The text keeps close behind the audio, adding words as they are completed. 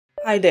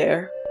Hi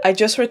there, I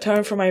just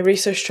returned from my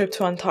research trip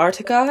to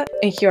Antarctica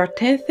and here are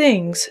 10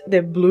 things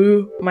that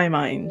blew my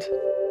mind.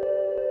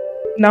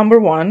 Number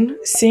 1,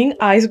 seeing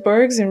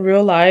icebergs in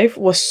real life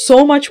was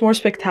so much more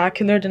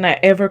spectacular than I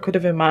ever could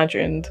have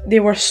imagined. They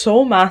were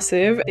so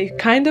massive, they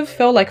kind of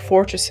felt like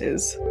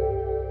fortresses.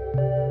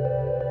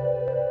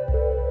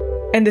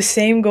 And the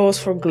same goes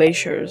for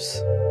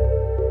glaciers.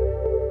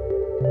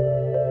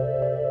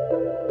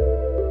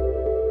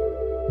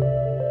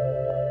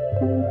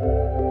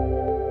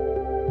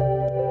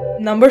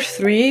 Number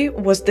 3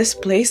 was this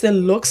place that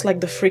looks like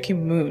the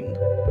freaking moon.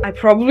 I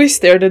probably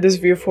stared at this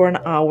view for an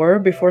hour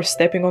before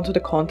stepping onto the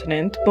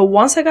continent, but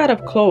once I got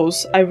up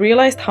close, I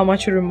realized how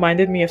much it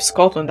reminded me of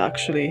Scotland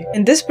actually.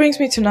 And this brings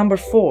me to number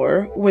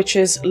 4, which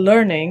is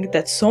learning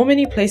that so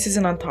many places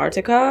in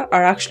Antarctica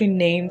are actually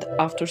named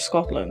after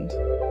Scotland.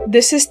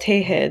 This is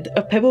Tayhead,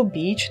 a pebble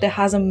beach that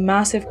has a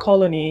massive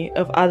colony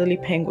of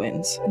Adelie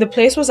penguins. The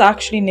place was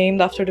actually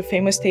named after the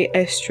famous Tay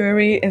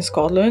estuary in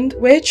Scotland,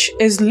 which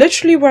is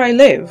literally where I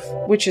live,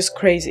 which is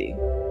crazy.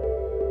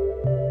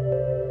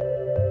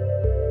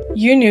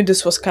 You knew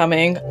this was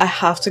coming. I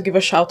have to give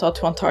a shout out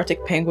to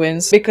Antarctic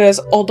penguins because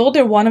although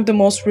they're one of the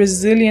most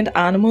resilient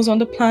animals on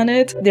the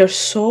planet, they're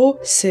so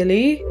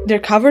silly. They're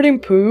covered in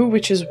poo,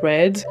 which is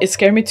red. It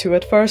scared me too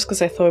at first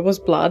because I thought it was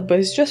blood, but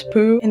it's just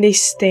poo, and they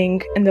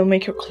stink and they'll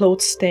make your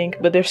clothes stink,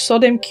 but they're so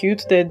damn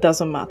cute that it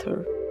doesn't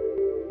matter.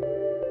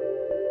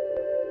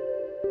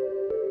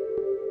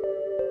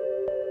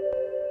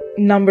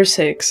 Number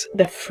 6,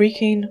 the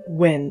freaking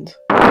wind.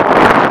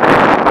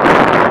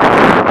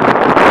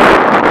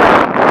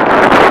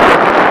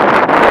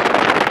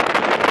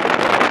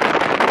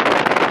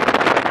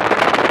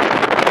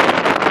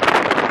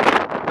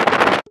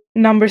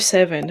 Number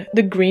 7,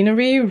 the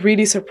greenery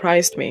really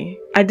surprised me.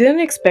 I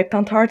didn't expect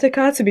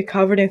Antarctica to be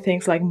covered in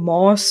things like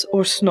moss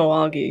or snow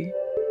algae.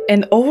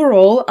 And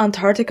overall,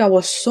 Antarctica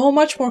was so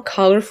much more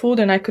colorful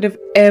than I could have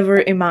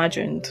ever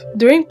imagined.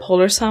 During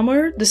polar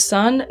summer, the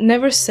sun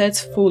never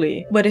sets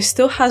fully, but it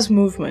still has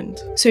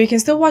movement. So you can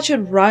still watch it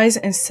rise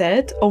and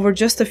set over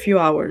just a few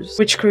hours,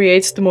 which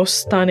creates the most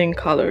stunning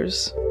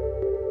colors.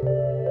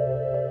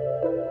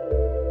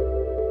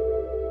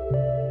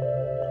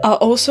 I'll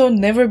also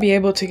never be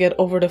able to get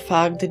over the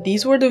fact that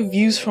these were the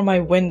views from my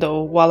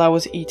window while I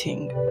was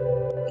eating.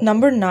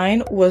 Number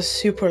 9 was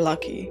super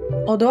lucky.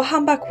 Although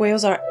humpback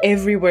whales are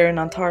everywhere in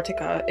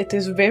Antarctica, it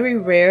is very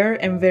rare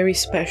and very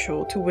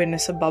special to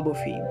witness a bubble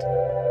feed.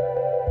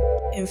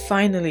 And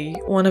finally,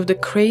 one of the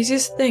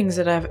craziest things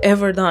that I've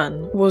ever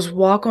done was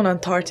walk on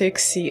Antarctic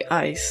sea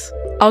ice.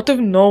 Out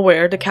of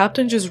nowhere, the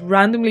captain just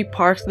randomly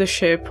parked the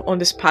ship on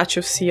this patch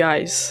of sea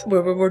ice,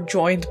 where we were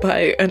joined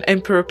by an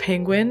emperor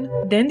penguin.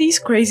 Then these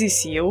crazy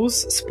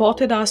seals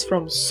spotted us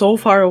from so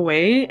far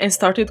away and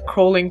started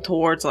crawling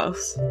towards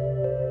us.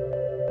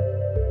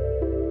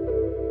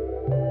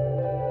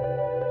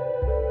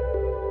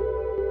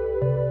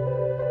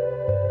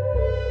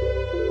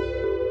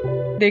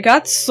 They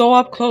got so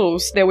up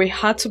close that we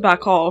had to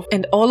back off,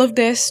 and all of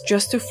this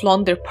just to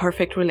flaunt their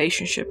perfect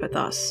relationship with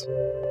us.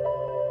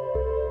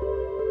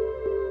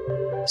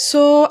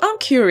 So I'm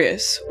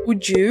curious,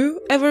 would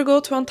you ever go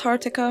to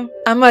Antarctica?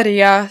 I'm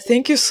Maria,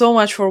 thank you so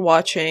much for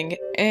watching,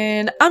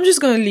 and I'm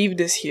just gonna leave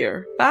this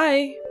here.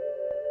 Bye!